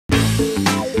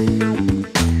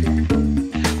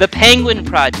The Penguin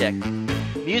Project,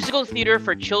 musical theater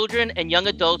for children and young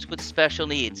adults with special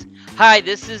needs. Hi,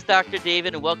 this is Dr.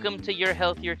 David, and welcome to Your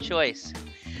Health, Your Choice.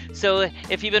 So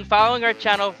if you've been following our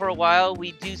channel for a while,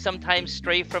 we do sometimes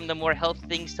stray from the more health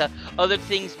things to other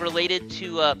things related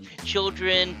to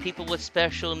children, people with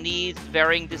special needs,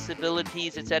 varying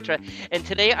disabilities, etc. And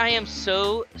today I am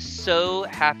so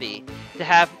happy to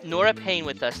have Nora Paine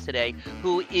with us today,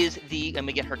 who is the, let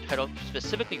me get her title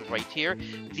specifically right here,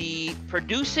 the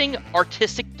producing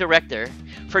artistic director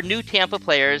for New Tampa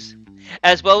Players,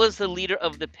 as well as the leader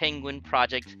of the Penguin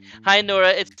Project. Hi, Nora.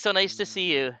 It's so nice to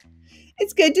see you.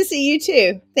 It's good to see you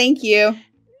too. Thank you.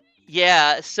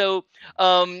 Yeah, so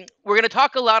we're going to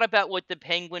talk a lot about what the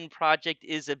Penguin Project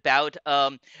is about.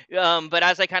 But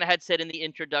as I kind of had said in the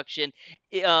introduction,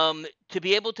 to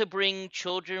be able to bring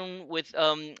children with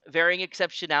varying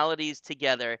exceptionalities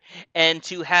together and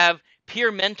to have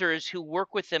peer mentors who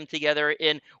work with them together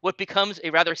in what becomes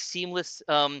a rather seamless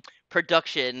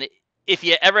production. If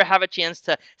you ever have a chance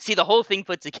to see the whole thing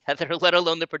put together, let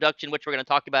alone the production, which we're going to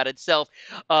talk about itself,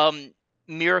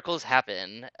 miracles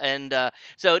happen. And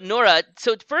so Nora,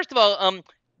 so first of all,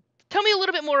 tell me a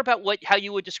little bit more about how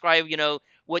you would describe,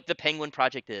 what the Penguin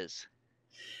Project is.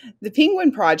 The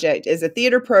Penguin Project is a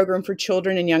theater program for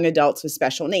children and young adults with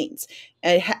special needs.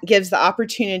 It gives the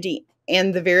opportunity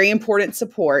and the very important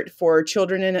support for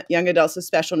children and young adults with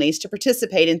special needs to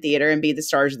participate in theater and be the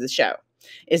stars of the show,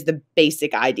 is the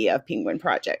basic idea of Penguin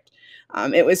Project.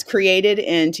 It was created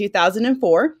in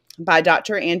 2004 by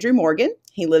Dr. Andrew Morgan.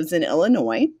 He lives in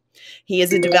Illinois. He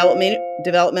is a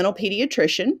developmental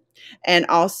pediatrician, and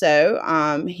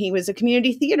also he was a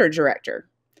community theater director,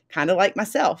 kind of like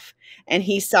myself. And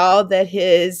he saw that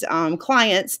his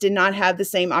clients did not have the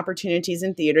same opportunities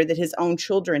in theater that his own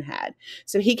children had.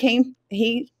 So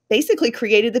he basically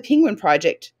created the Penguin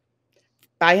Project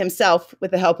by himself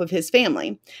with the help of his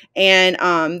family. And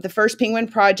the first Penguin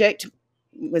Project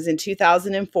was in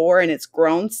 2004, and it's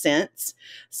grown since.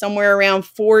 Somewhere around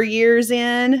 4 years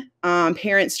in,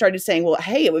 parents started saying, well,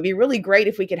 hey, it would be really great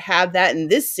if we could have that in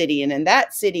this city and in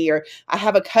that city, or I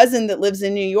have a cousin that lives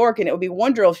in New York and it would be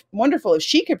wonderful if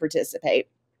she could participate.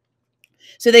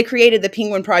 So they created the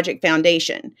Penguin Project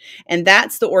Foundation, and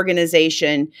that's the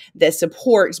organization that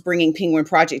supports bringing Penguin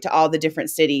Project to all the different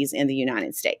cities in the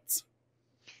United States.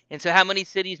 And so how many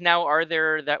cities now are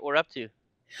there that we're up to?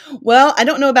 Well, I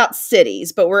don't know about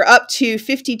cities, but we're up to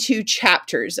 52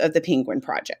 chapters of the Penguin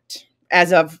Project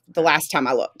as of the last time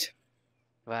I looked.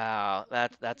 Wow,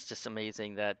 that's just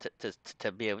amazing that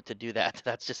to be able to do that.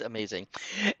 That's just amazing.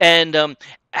 And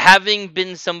having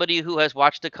been somebody who has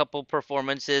watched a couple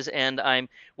performances, and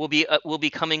will be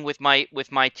coming with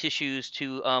my tissues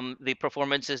to the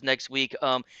performances next week.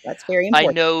 That's very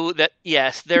important. I know that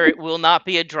yes, there will not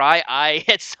be a dry eye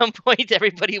at some point.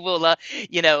 Everybody will do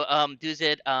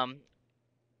it.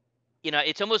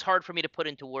 It's almost hard for me to put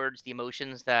into words the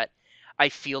emotions that I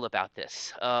feel about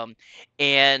this.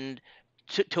 And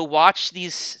to watch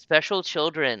these special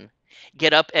children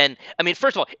get up, and I mean,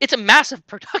 first of all, it's a massive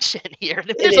production here.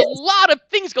 There's a lot of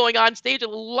things going on stage, a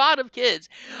lot of kids,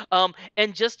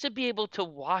 and just to be able to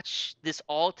watch this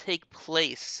all take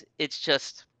place, it's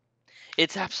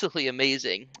absolutely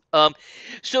amazing.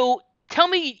 So tell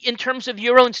me, in terms of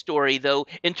your own story, though,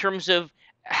 in terms of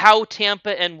how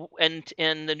Tampa and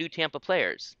the New Tampa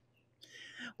Players.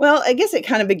 Well, I guess it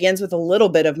kind of begins with a little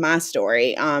bit of my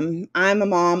story. I'm a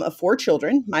mom of 4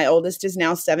 children. My oldest is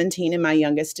now 17 and my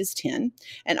youngest is 10.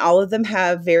 And all of them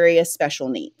have various special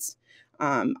needs.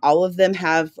 All of them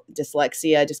have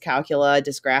dyslexia, dyscalculia,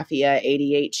 dysgraphia,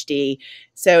 ADHD.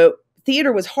 So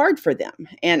theater was hard for them.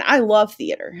 And I love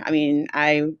theater. I mean,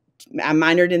 I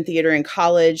minored in theater in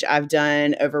college. I've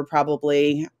done over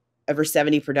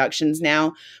 70 productions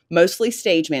now, mostly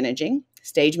stage managing.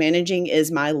 Stage managing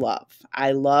is my love.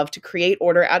 I love to create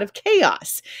order out of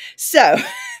chaos. So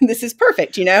this is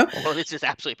perfect, Well, this is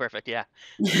absolutely perfect, yeah.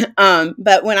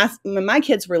 But when my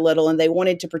kids were little and they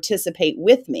wanted to participate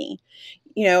with me,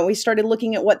 we started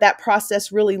looking at what that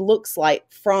process really looks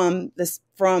like from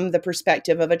the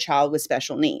perspective of a child with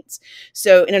special needs.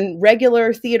 So in a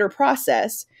regular theater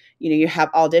process, you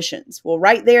have auditions. Well,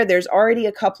 right there's already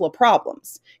a couple of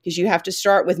problems because you have to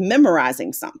start with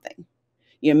memorizing something.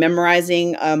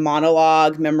 Memorizing a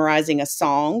monologue, memorizing a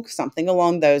song, something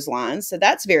along those lines. So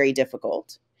that's very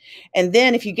difficult. And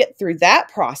then if you get through that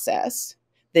process,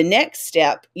 the next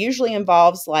step usually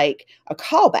involves like a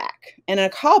callback. And in a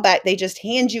callback, they just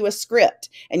hand you a script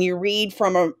and you read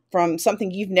from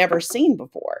something you've never seen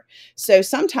before. So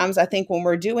sometimes I think when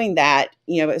we're doing that,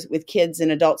 with kids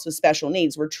and adults with special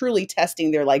needs, we're truly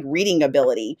testing their like reading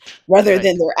ability rather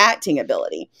than their acting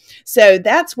ability. So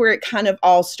that's where it kind of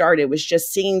all started, was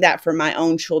just seeing that from my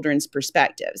own children's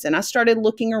perspectives. And I started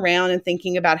looking around and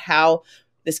thinking about how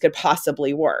this could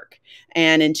possibly work.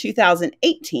 And in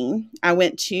 2018, I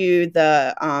went to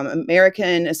the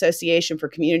American Association for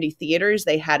Community Theaters.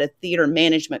 They had a theater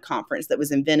management conference that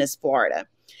was in Venice, Florida.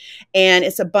 And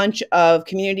it's a bunch of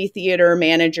community theater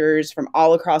managers from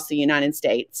all across the United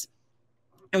States.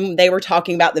 And they were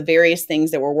talking about the various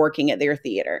things that were working at their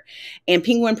theater. And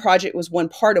Penguin Project was one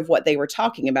part of what they were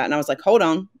talking about. And I was like, hold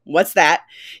on, what's that?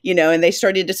 And they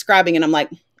started describing, and I'm like,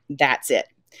 that's it.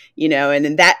 And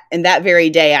in that very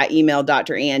day, I emailed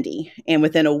Dr. Andy, and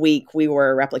within a week, we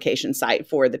were a replication site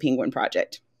for the Penguin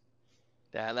Project.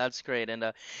 Yeah, that's great. And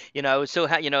I was so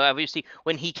obviously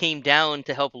when he came down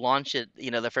to help launch it,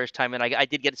 the first time, and I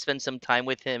did get to spend some time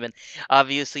with him. And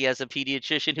obviously, as a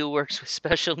pediatrician who works with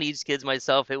special needs kids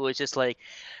myself, it was just like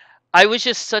I was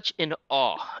just such in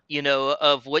awe,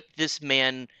 of what this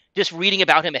man, just reading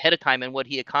about him ahead of time and what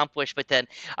he accomplished. But then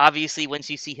obviously once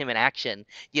you see him in action,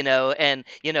 and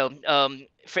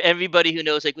for everybody who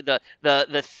knows, like the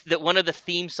one of the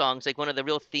theme songs, like one of the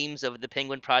real themes of the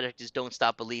Penguin Project is "Don't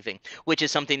Stop Believing," which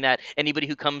is something that anybody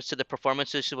who comes to the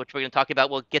performances, which we're going to talk about,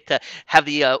 will get to have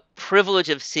the privilege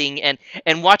of seeing and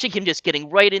watching him just getting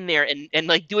right in there and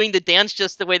like doing the dance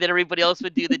just the way that everybody else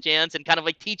would do the dance, and kind of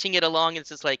like teaching it along. It's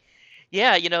just like,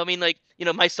 yeah, I mean, like,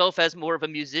 myself as more of a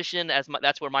musician,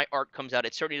 that's where my art comes out.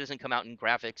 It certainly doesn't come out in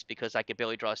graphics because I could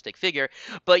barely draw a stick figure.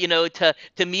 But, to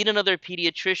meet another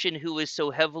pediatrician who is so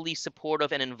heavily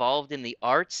supportive and involved in the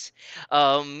arts,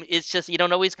 it's just, you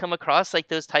don't always come across like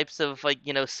those types of like,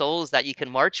 souls that you can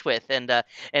march with. And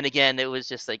again, it was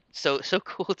just like so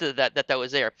cool that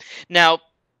was there. Now,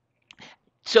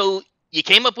 so you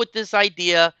came up with this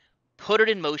idea, put it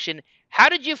in motion. How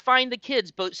did you find the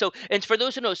kids? But so, and for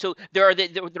those who know, so there are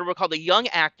there were called the young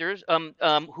actors,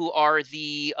 who are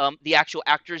the actual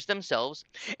actors themselves,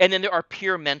 and then there are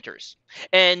peer mentors.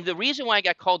 And the reason why I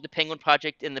got called the Penguin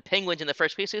Project and the Penguins in the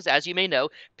first place is, as you may know,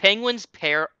 penguins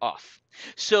pair off.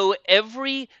 So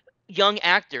every young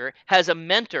actor has a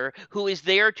mentor who is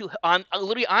there to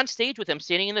literally on stage with them,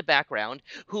 standing in the background,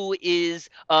 who is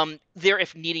there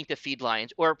if needing to feed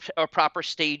lines or proper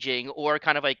staging, or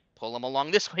kind of like pull them along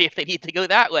this way if they need to go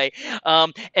that way.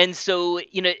 And so,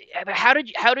 how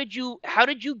did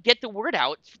you get the word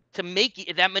out to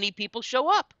make that many people show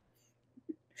up?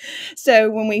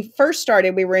 So when we first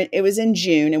started, it was in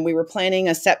June, and we were planning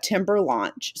a September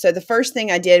launch. So the first thing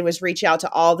I did was reach out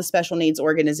to all the special needs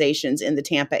organizations in the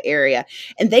Tampa area,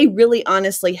 and they really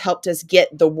honestly helped us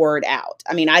get the word out.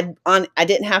 I mean, I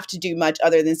didn't have to do much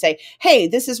other than say, hey,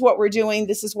 this is what we're doing.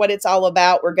 This is what it's all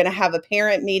about. We're going to have a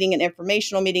parent meeting, an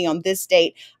informational meeting on this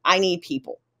date. I need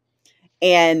people.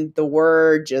 And the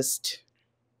word just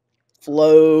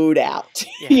flowed out.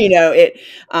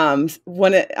 Councilman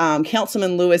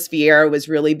Louis Vieira was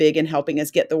really big in helping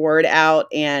us get the word out,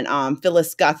 and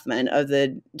Phyllis Guthman of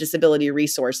the Disability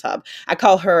Resource Hub. I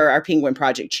call her our Penguin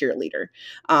Project cheerleader.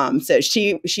 So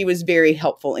she was very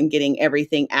helpful in getting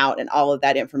everything out and all of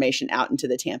that information out into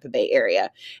the Tampa Bay area.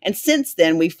 And since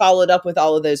then, we followed up with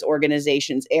all of those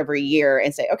organizations every year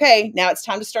and say, okay, now it's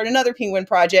time to start another Penguin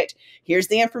Project. Here's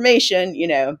the information,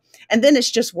 and then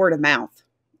it's just word of mouth.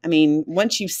 I mean,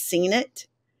 once you've seen it,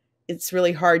 it's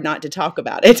really hard not to talk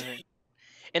about it.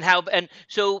 And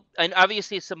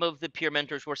obviously some of the peer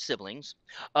mentors were siblings,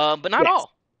 but not Yes,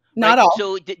 all, not right? all.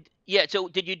 So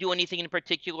did you do anything in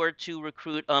particular to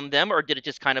recruit them, or did it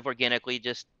just kind of organically,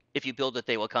 just if you build it,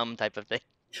 they will come type of thing?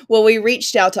 Well, we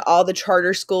reached out to all the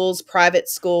charter schools, private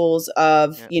schools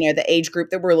of, Yeah. the age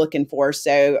group that we're looking for.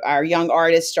 So our young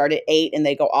artists start at 8 and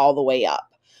they go all the way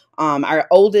up. Our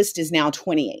oldest is now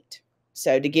 28.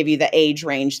 So to give you the age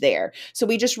range there. So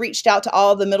we just reached out to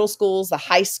all the middle schools, the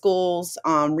high schools,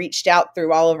 reached out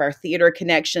through all of our theater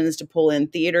connections to pull in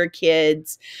theater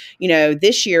kids.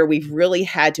 This year we've really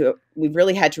had to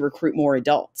recruit more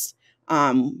adults.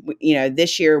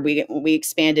 This year we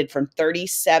expanded from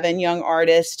 37 young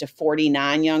artists to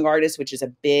 49 young artists, which is a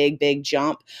big, big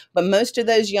jump. But most of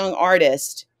those young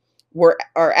artists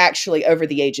are actually over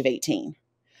the age of 18.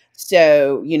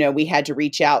 So, we had to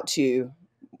reach out to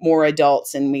more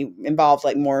adults, and we involved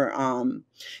like more,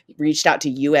 reached out to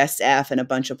USF and a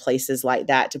bunch of places like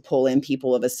that to pull in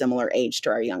people of a similar age to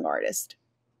our young artist.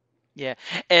 Yeah.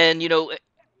 And it'll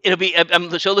be,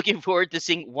 I'm so looking forward to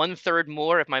seeing 1/3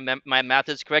 more, if my math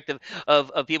is correct,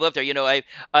 of people up there.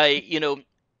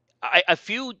 A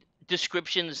few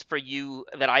descriptions for you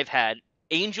that I've had.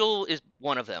 Angel is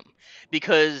one of them,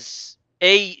 because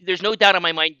there's no doubt in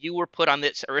my mind you were put on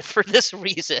this earth for this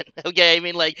reason. Okay, I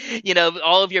mean, like,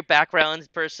 all of your backgrounds,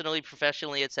 personally,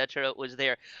 professionally, etc., was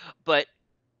there, but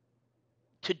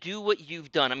to do what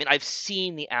you've done, I mean, I've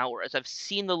seen the hours, I've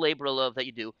seen the labor of love that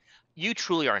you do. You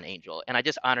truly are an angel, and I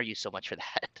just honor you so much for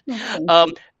that. Oh, thank Um,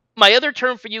 you. my other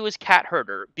term for you is cat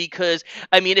herder, because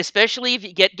I mean, especially if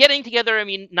you getting together, I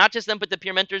mean, not just them, but the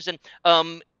peer mentors and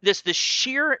this the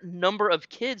sheer number of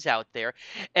kids out there,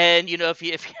 and if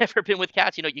you've ever been with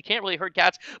cats, you can't really herd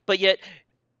cats, but yet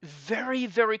very,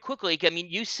 very quickly. I mean,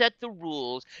 you set the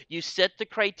rules, you set the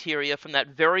criteria from that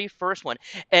very first one.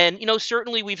 And,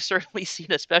 certainly we've certainly seen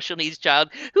a special needs child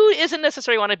who isn't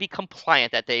necessarily want to be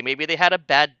compliant that day. Maybe they had a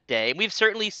bad day. We've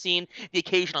certainly seen the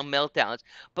occasional meltdowns.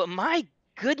 But my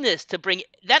goodness, to bring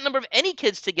that number of any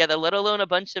kids together, let alone a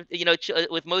bunch of,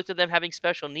 with most of them having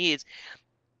special needs,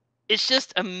 it's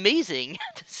just amazing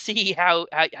to see how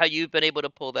you've been able to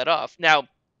pull that off. Now,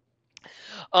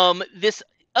 this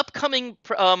upcoming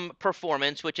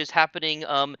performance, which is happening,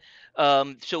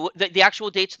 so the actual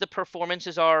dates of the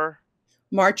performances are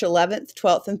March 11th,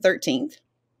 12th, and 13th.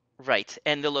 right,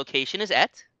 and the location is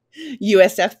at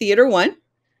USF Theater 1.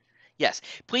 yes.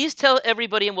 Please tell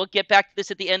everybody, and we'll get back to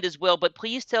this at the end as well, but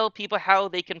please tell people how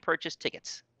they can purchase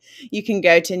tickets. You can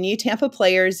go to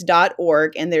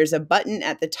newtampaplayers.org, and there's a button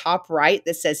at the top right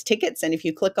that says tickets. And if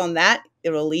you click on that,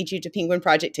 it will lead you to Penguin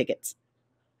Project tickets.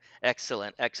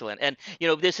 Excellent, excellent. And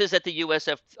this is at the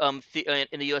USF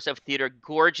in the USF Theater,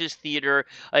 gorgeous theater,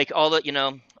 like all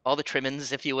the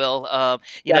trimmings, if you will, to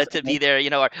be Definitely.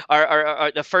 there.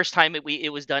 Our the first time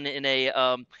it was done in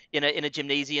a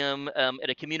gymnasium at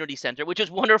a community center, which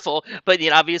is wonderful. But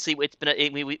obviously it's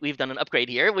been we've done an upgrade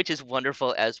here, which is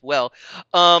wonderful as well.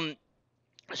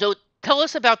 So tell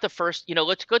us about the first.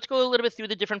 Let's go a little bit through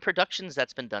the different productions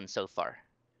that's been done so far.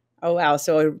 Oh, wow.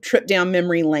 So a trip down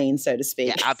memory lane, so to Yeah,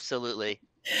 speak. absolutely.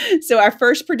 So our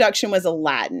first production was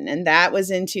Aladdin, and that was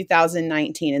in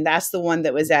 2019. And that's the one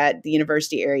that was at the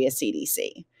University Area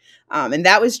CDC. And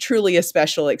that was truly a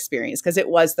special experience because it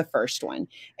was the first one.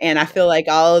 And I feel like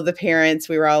all of the parents,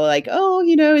 we were all like, oh,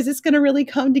 is this going to really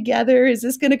come together? Is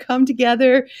this going to come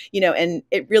together? And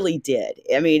it really did.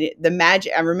 I mean, the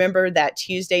magic, I remember that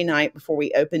Tuesday night before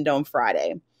we opened on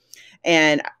Friday.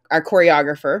 And our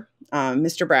choreographer,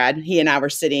 Mr. Brad, he and I were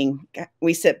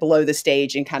we sit below the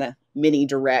stage and kind of mini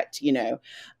direct,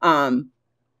 and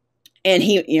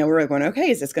he, we were going,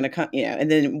 okay, is this going to come, and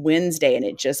then Wednesday, and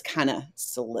it just kind of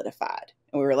solidified.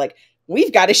 And we were like,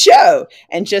 we've got a show.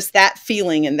 And just that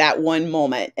feeling in that one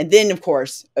moment. And then, of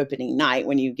course, opening night,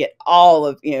 when you get all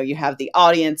of, you have the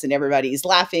audience and everybody's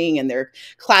laughing and they're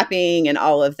clapping and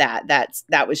all of that.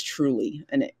 That was truly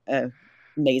an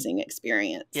amazing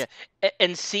experience. Yeah,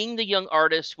 and seeing the young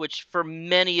artists, which for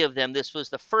many of them, this was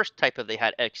the first type of they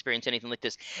had experienced anything like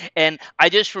this, and I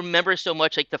just remember so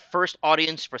much like the first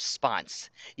audience response,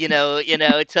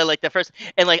 to like the first,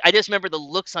 and like I just remember the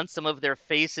looks on some of their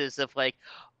faces of like,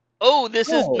 oh, this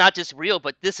is Oh, not just real,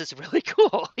 but this is really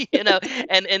cool, and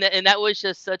that was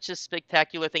just such a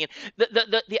spectacular thing. And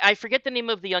the I forget the name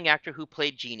of the young actor who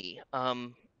played Genie,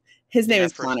 his in name that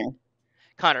is first Connor.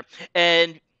 Connor,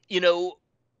 and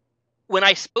when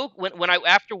I spoke when I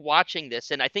after watching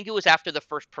this, and I think it was after the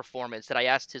first performance that I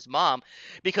asked his mom,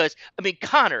 because I mean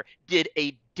Connor did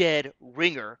a dead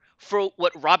ringer for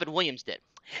what Robin Williams did.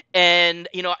 And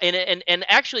and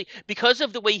actually because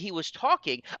of the way he was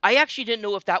talking, I actually didn't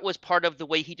know if that was part of the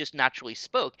way he just naturally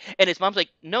spoke. And his mom's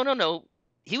like, no, no, no.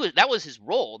 That was his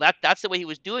role. That's the way he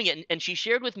was doing it. And she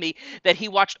shared with me that he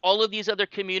watched all of these other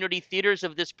community theaters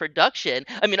of this production.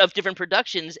 I mean, of different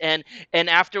productions. And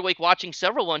after like watching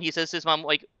several one, he says to his mom,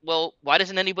 like, well, why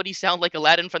doesn't anybody sound like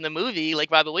Aladdin from the movie,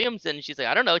 like Robin Williams? And she's like,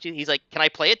 I don't know. He's like, can I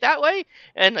play it that way?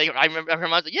 And like, I remember her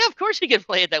mom's like, yeah, of course you can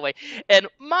play it that way. And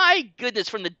my goodness,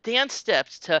 from the dance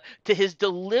steps to his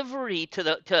delivery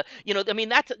to I mean,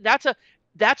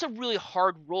 that's a really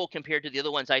hard role compared to the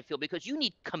other ones, I feel, because you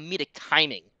need comedic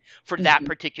timing for that Mhm.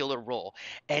 particular role,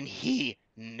 and he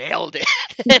nailed it.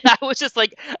 And I was just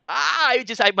like, I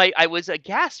was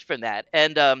aghast from that.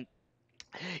 And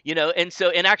and so,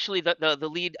 and actually the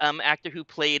lead actor who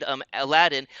played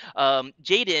Aladdin,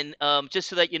 Jaden, just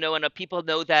so that and people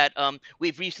know that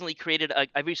I've recently created a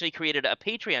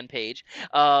Patreon page,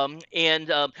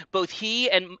 and both he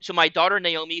and so my daughter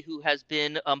Naomi, who has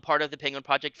been part of the Penguin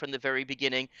Project from the very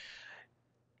beginning.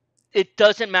 It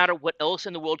doesn't matter what else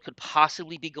in the world could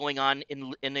possibly be going on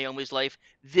in Naomi's life.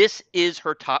 This is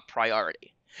her top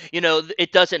priority.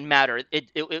 It doesn't matter.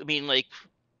 I mean, like,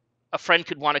 a friend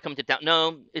could want to come to town.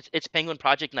 No, it's Penguin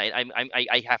Project night.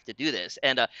 I have to do this.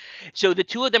 And so the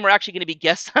two of them are actually going to be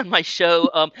guests on my show.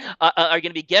 Are going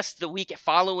to be guests the week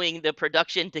following the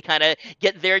production to kind of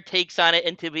get their takes on it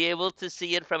and to be able to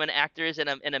see it from an actor's and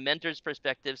a mentor's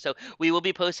perspective. So we will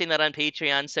be posting that on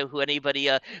Patreon. So who anybody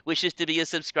wishes to be a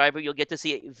subscriber, you'll get to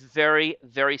see a very,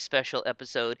 very special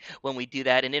episode when we do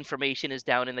that. And information is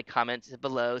down in the comments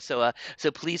below. So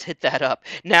so please hit that up.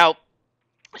 Now,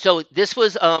 so this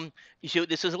was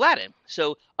Aladdin.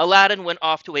 So Aladdin went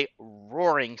off to a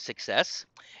roaring success,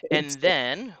 and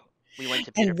then we went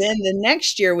to Peter And then Pan. the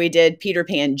next year we did Peter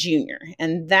Pan Jr.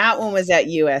 And that one was at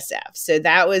USF. So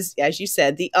that was, as you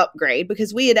said, the upgrade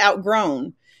because we had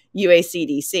outgrown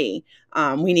UACDC.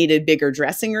 We needed bigger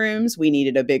dressing rooms. We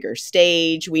needed a bigger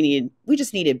stage. We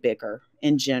just needed bigger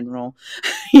in general,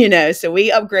 so we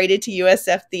upgraded to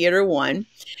USF Theater 1.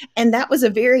 And that was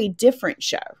a very different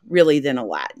show, really, than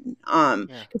Aladdin.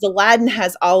 Because Aladdin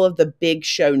has all of the big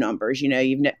show numbers,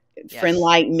 Friend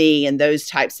Like Me and those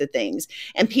types of things.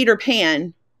 And Peter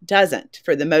Pan doesn't,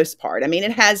 for the most part. I mean,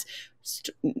 it has,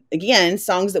 again,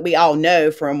 songs that we all know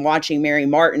from watching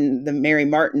the Mary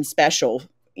Martin special,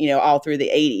 all through the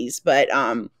 80s. But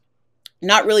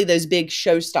not really those big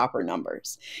showstopper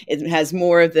numbers. It has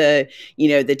more of the,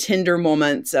 the tender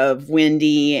moments of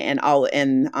Wendy and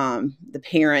the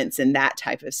parents and that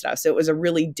type of stuff. So it was a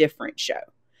really different show.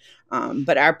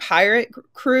 But our pirate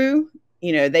crew,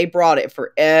 they brought it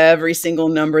for every single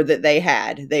number that they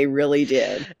had. They really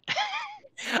did.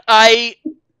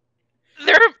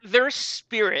 Their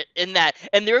spirit in that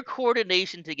and their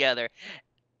coordination together.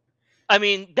 I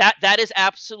mean, that is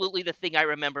absolutely the thing I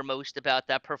remember most about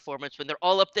that performance when they're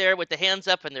all up there with the hands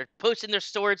up and they're posting their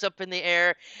swords up in the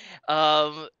air.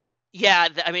 I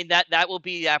mean, that will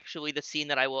be actually the scene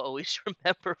that I will always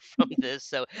remember from this.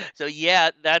 So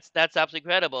yeah, that's absolutely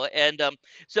incredible. And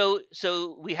so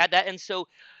we had that, and so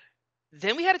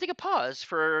then we had to take a pause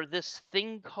for this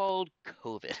thing called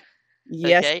COVID.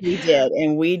 Yes, Okay. we did.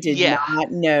 And we did Yeah.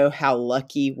 not know how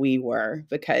lucky we were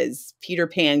because Peter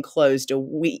Pan closed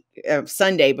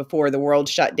Sunday before the world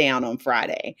shut down on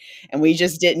Friday. And we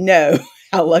just didn't know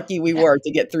how lucky we were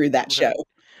to get through that show.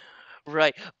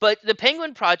 Right. But the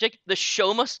Penguin Project, the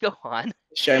show must go on.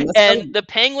 Show must go And on. the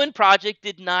Penguin Project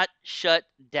did not shut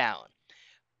down.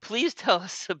 Please tell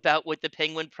us about what the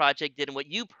Penguin Project did and what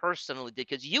you personally did,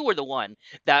 because you were the one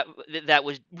that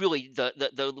was really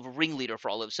the ringleader for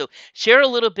all of it. So share a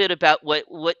little bit about what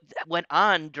went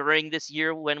on during this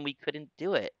year when we couldn't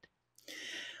do it.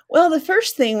 Well, the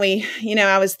first thing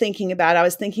I was thinking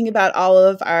about all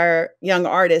of our young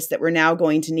artists that were now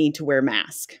going to need to wear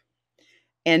masks.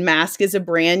 And mask is a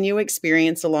brand new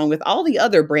experience along with all the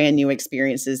other brand new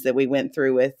experiences that we went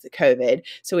through with COVID.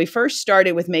 So we first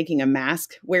started with making a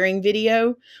mask wearing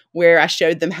video where I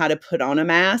showed them how to put on a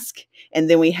mask. And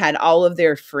then we had all of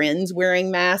their friends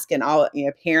wearing masks and all,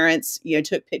 parents,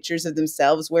 took pictures of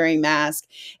themselves wearing masks.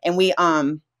 And we,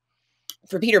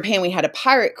 for Peter Pan, we had a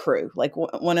pirate crew, like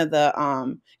one of the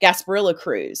Gasparilla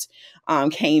crews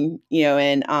came,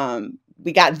 and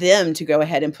we got them to go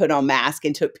ahead and put on masks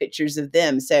and took pictures of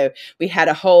them. So we had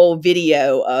a whole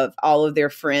video of all of their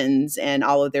friends and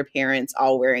all of their parents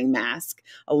all wearing masks,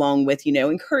 along with,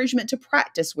 encouragement to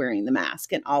practice wearing the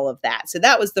mask and all of that. So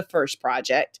that was the first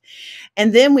project.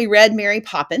 And then we read Mary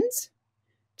Poppins.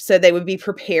 So they would be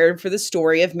prepared for the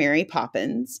story of Mary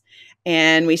Poppins.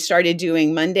 And we started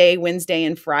doing Monday, Wednesday,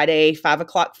 and Friday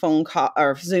 5:00 phone call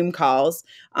or Zoom calls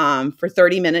for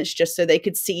 30 minutes, just so they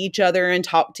could see each other and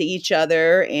talk to each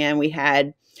other. And we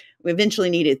eventually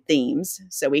needed themes.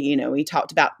 So we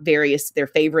talked about their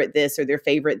favorite this or their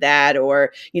favorite that,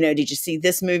 or, did you see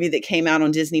this movie that came out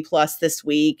on Disney Plus this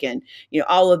week? And,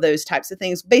 all of those types of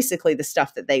things, basically the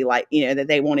stuff that they like, that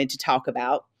they wanted to talk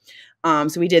about.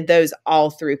 So we did those all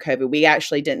through COVID. We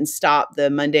actually didn't stop the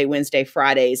Monday, Wednesday,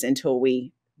 Fridays until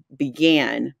we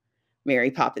began Mary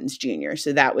Poppins Jr.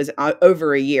 So that was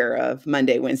over a year of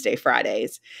Monday, Wednesday,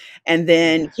 Fridays. And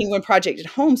then Penguin Project at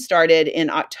Home started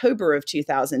in October of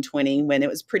 2020 when it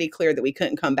was pretty clear that we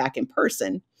couldn't come back in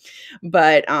person.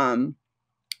 But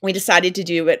we decided to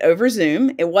do it over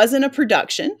Zoom. It wasn't a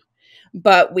production,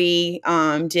 but we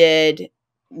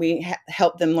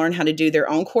helped them learn how to do their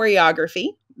own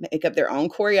choreography. Make up their own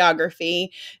choreography.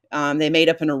 They made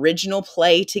up an original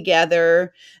play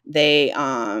together. They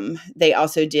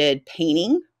also did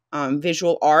painting,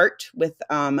 visual art with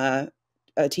a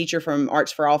teacher from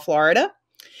Arts for All Florida.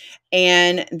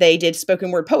 And they did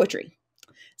spoken word poetry.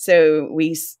 So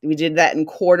we did that in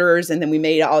quarters, and then we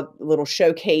made a little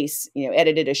showcase,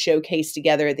 edited a showcase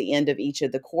together at the end of each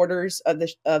of the quarters of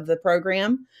the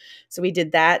program. So we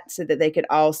did that so that they could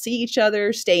all see each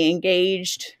other, stay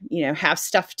engaged, have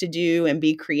stuff to do and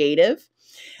be creative.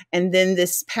 And then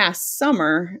this past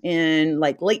summer, in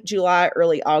like late July,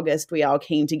 early August, we all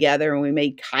came together and we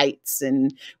made kites,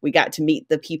 and we got to meet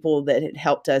the people that had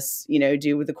helped us,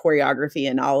 do with the choreography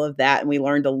and all of that. And we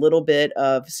learned a little bit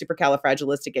of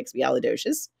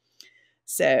supercalifragilisticexpialidocious.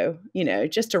 So,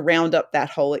 just to round up that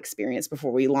whole experience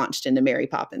before we launched into Mary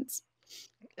Poppins.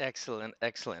 Excellent,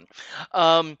 excellent.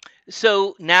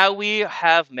 So now we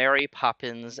have Mary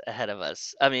Poppins ahead of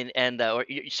us. I mean, and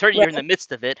certainly you're in the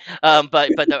midst of it.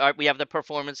 But we have the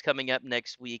performance coming up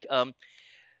next week.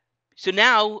 So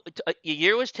now a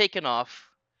year was taken off.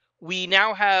 We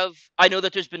now have. I know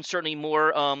that there's been certainly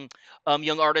more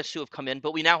young artists who have come in,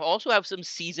 but we now also have some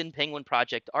seasoned Penguin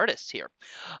Project artists here.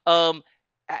 Um,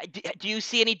 do you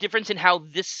see any difference in how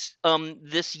this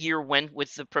year went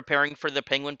with the preparing for the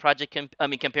Penguin Project? I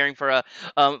mean, comparing for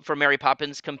Mary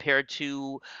Poppins compared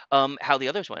to how the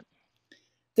others went.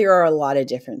 There are a lot of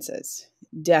differences.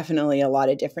 Definitely a lot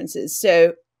of differences.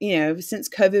 So, since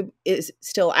COVID is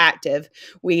still active,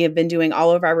 we have been doing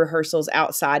all of our rehearsals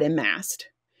outside and masked.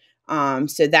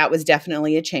 So that was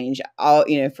definitely a change.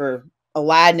 For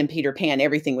Aladdin and Peter Pan,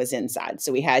 everything was inside.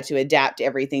 So we had to adapt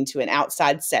everything to an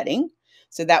outside setting.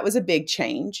 So that was a big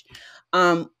change.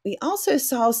 We also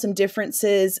saw some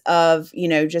differences of,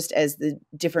 just as the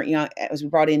different as we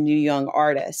brought in new young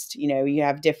artists, you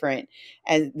have different,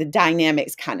 as the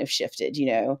dynamics kind of shifted,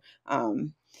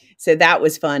 so that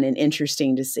was fun and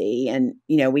interesting to see. And,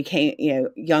 we came,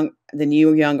 the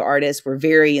new young artists were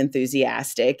very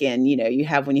enthusiastic. And, when you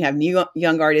have new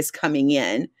young artists coming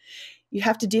in, you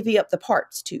have to divvy up the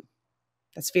parts too.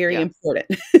 That's very important.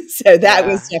 So that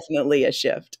was definitely a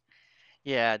shift.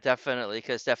 Yeah, definitely,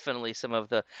 because definitely some of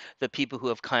the people who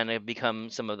have kind of become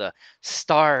some of the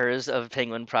stars of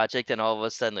Penguin Project, and all of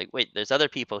a sudden, like, wait, there's other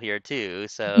people here too.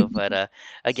 So, but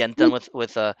again, done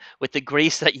with the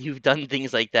grace that you've done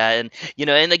things like that, and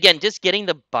and again, just getting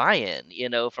the buy-in,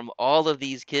 from all of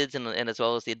these kids and as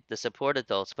well as the support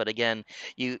adults. But again,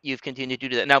 you've continued to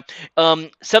do that. Now,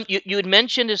 you had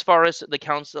mentioned as far as the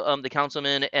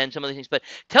councilman and some of the things, but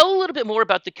tell a little bit more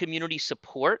about the community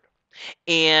support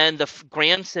and the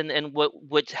grants and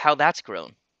how that's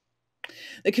grown.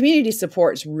 The community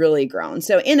support's really grown.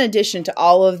 So in addition to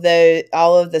all of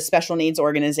the special needs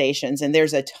organizations, and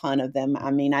there's a ton of them.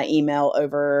 I mean, I email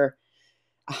over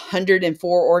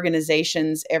 104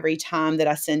 organizations every time that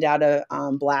I send out a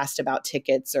blast about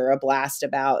tickets or a blast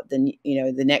about the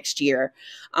next year.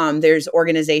 There's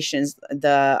organizations,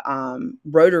 the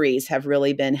Rotaries have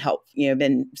really been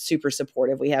been super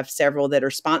supportive. We have several that are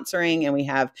sponsoring, and we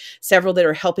have several that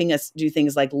are helping us do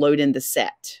things like load in the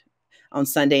set on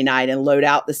Sunday night and load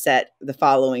out the set the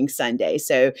following Sunday.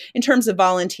 So in terms of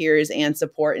volunteers and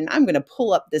support, and I'm going to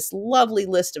pull up this lovely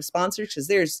list of sponsors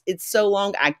because it's so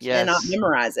long I cannot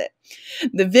memorize it.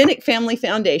 The Vinnick Family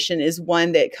Foundation is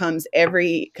one that comes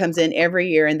in every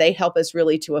year, and they help us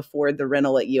really to afford the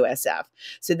rental at USF.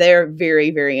 So they're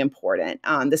very, very important.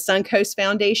 The Suncoast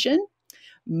Foundation,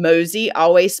 Mosey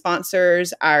always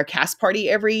sponsors our cast party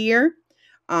every year.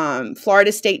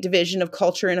 Florida State Division of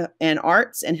Culture and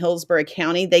Arts in Hillsborough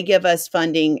County, they give us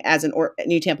funding as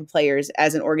New Tampa Players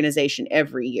as an organization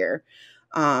every year.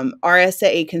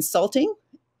 RSA Consulting,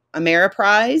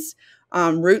 Ameriprise,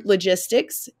 Root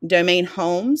Logistics, Domain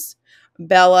Homes,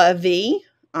 Bella V,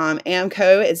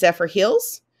 Amco at Zephyr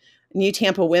Hills, New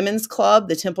Tampa Women's Club,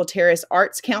 the Temple Terrace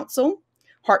Arts Council,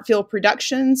 Hartfield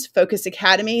Productions, Focus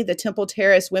Academy, the Temple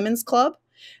Terrace Women's Club,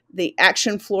 the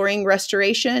Action Flooring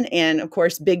Restoration, and of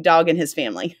course, Big Dog and his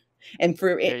family. And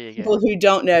for people who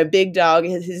don't know, Big Dog,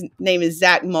 his name is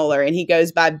Zach Muller, and he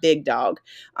goes by Big Dog.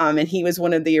 And he was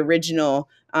one of the original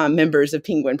members of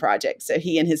Penguin Project. So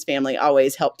he and his family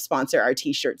always help sponsor our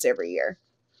T-shirts every year.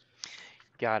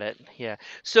 Got it. Yeah.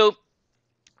 So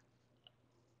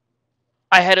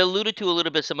I had alluded to a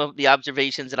little bit some of the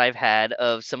observations that I've had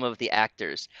of some of the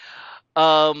actors.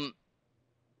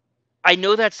 I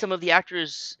know that some of the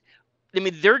actors, I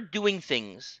mean, they're doing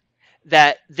things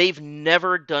that they've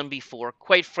never done before.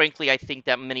 Quite frankly, I think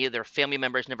that many of their family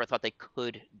members never thought they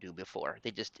could do before.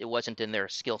 It wasn't in their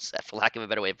skill set, for lack of a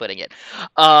better way of putting it.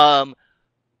 And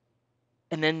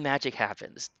then magic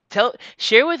happens.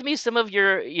 Share with me some of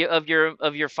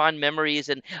your fond memories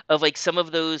and of like some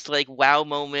of those like wow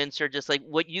moments, or just like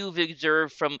what you've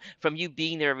observed from you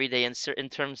being there every day in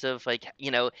terms of like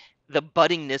the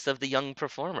buddingness of the young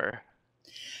performer.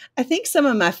 I think some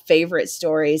of my favorite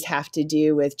stories have to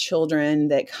do with children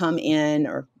that come in,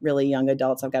 or really young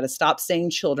adults. I've got to stop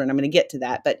saying children. I'm going to get to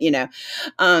that. But,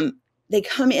 they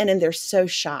come in and they're so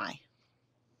shy,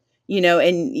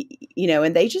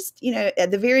 and they just,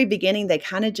 at the very beginning, they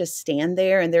kind of just stand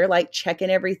there and they're like checking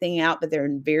everything out, but they're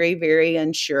very, very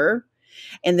unsure.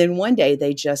 And then one day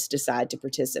they just decide to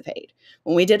participate.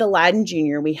 When we did Aladdin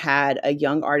Jr., we had a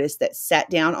young artist that sat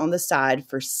down on the side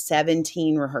for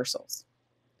 17 rehearsals.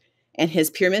 And his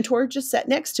peer mentor just sat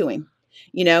next to him,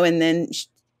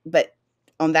 but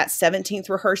on that 17th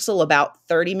rehearsal, about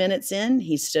 30 minutes in,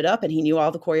 he stood up and he knew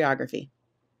all the choreography.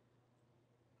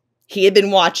 He had been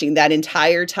watching that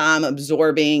entire time,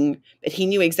 absorbing, but he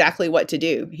knew exactly what to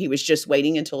do. He was just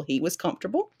waiting until he was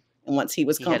comfortable. And once he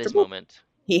was comfortable,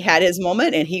 he had his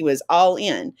moment and he was all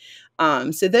in.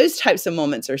 So those types of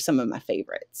moments are some of my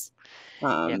favorites.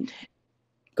 Go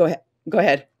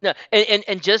ahead. No,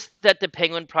 and just that the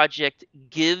Penguin Project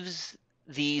gives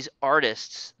these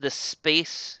artists the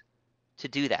space to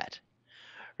do that,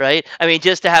 right? I mean,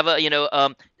 just to have a,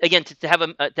 again, to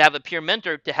have a peer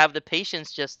mentor, to have the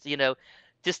patience, just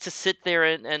just to sit there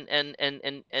and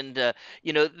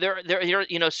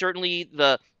there, certainly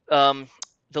the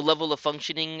level of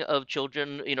functioning of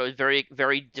children, is very,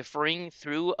 very differing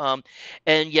through,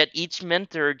 and yet each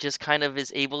mentor just kind of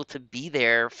is able to be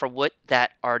there for what that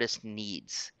artist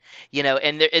needs,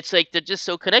 and it's like they're just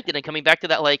so connected. And coming back to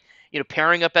that, like,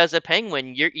 pairing up as a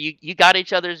penguin, you got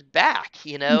each other's back,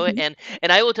 Mm-hmm.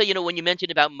 and I will tell you, when you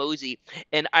mentioned about Mosey,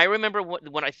 and I remember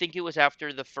when I think it was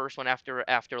after the first one, after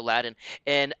Aladdin,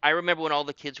 and I remember when all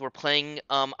the kids were playing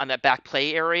on that back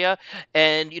play area,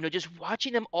 and just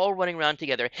watching them all running around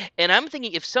together. And I'm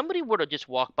thinking, if somebody were to just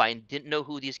walk by and didn't know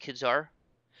who these kids are,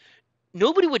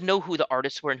 nobody would know who the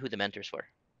artists were and who the mentors were.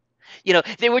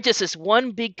 They were just this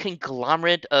one big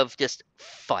conglomerate of just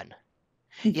fun.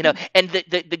 And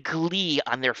the glee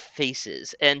on their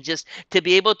faces, and just to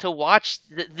be able to watch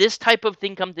this type of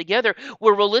thing come together,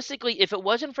 where realistically, if it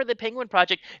wasn't for the Penguin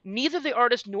Project, neither the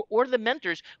artists or the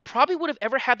mentors probably would have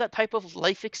ever had that type of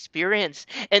life experience,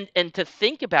 and to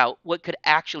think about what could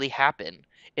actually happen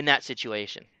in that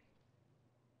situation.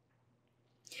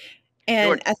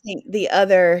 And I think the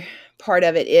other part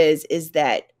of it is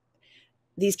that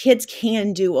these kids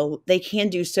can do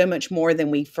so much more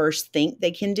than we first think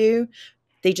they can do.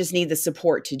 They just need the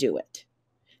support to do it.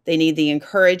 They need the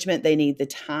encouragement. They need the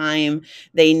time.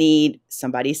 They need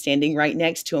somebody standing right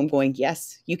next to them going,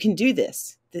 yes, you can do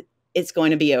this. It's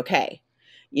going to be okay.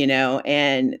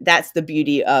 And that's the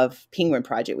beauty of Penguin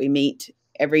Project. We meet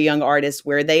every young artist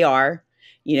where they are,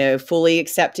 fully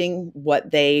accepting what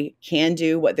they can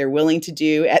do, what they're willing to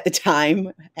do at the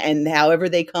time, and however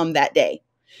they come that day.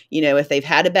 If they've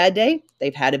had a bad day,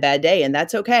 they've had a bad day, and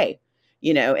that's okay.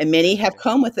 And many have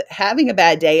come with having a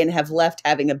bad day and have left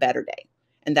having a better day.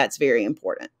 And that's very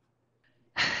important.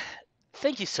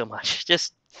 Thank you so much.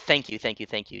 Just thank you,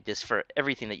 just for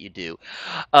everything that you do.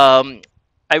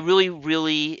 I really,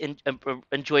 really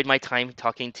enjoyed my time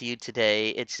talking to you today.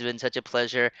 It's been such a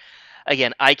pleasure.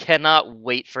 Again, I cannot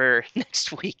wait for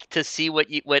next week to see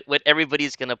what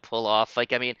everybody's gonna pull off.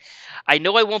 Like, I mean, I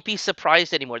know I won't be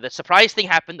surprised anymore. The surprise thing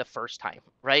happened the first time,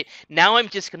 right? Now I'm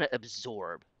just gonna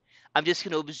absorb. I'm just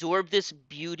gonna absorb this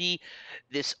beauty,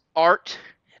 this art,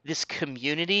 this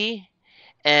community,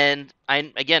 and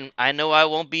I know I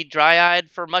won't be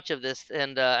dry-eyed for much of this,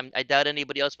 and I doubt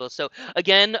anybody else will. So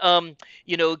again, going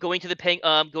to the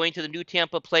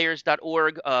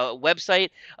newtampaplayers.org website,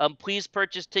 please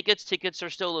purchase tickets. Tickets are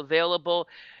still available.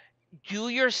 Do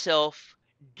yourself,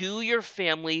 do your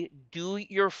family, do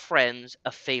your friends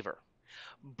a favor.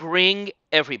 Bring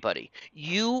everybody.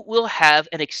 You will have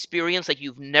an experience like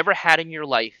you've never had in your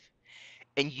life,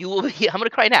 and you will be I'm going to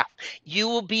cry now. You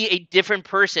will be a different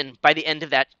person by the end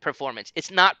of that performance. It's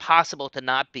not possible to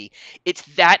not be. It's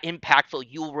that impactful.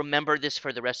 You will remember this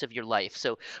for the rest of your life.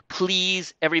 So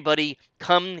please, everybody,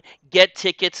 come get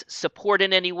tickets, support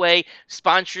in any way,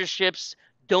 sponsorships,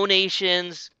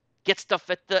 donations, get stuff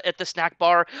at the snack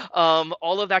bar.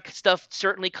 All of that stuff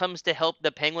certainly comes to help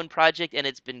the Penguin Project, and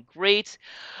it's been great.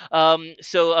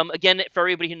 Again, for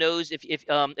everybody who knows, if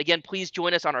again, please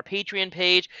join us on our Patreon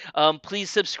page. Please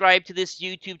subscribe to this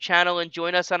YouTube channel and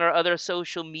join us on our other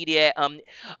social media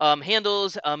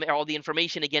handles. All the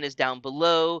information again is down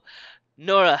below.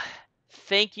 Nora,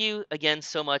 thank you again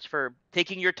so much for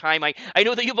taking your time. I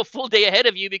know that you have a full day ahead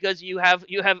of you because you have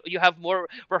more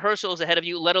rehearsals ahead of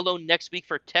you, let alone next week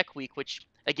for Tech Week, which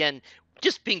again,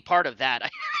 just being part of that,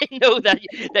 I know that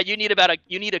you need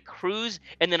you need a cruise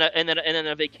and then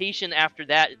a vacation after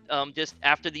that, just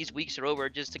after these weeks are over,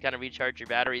 just to kind of recharge your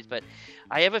batteries. But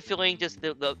I have a feeling, just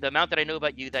the amount that I know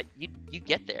about you, that you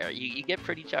get there, you get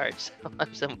pretty charged.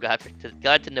 So I'm glad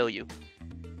to know you.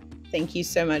 Thank you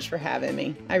so much for having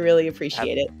me. I really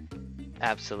appreciate it.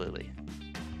 Absolutely.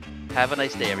 Have a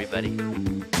nice day, everybody.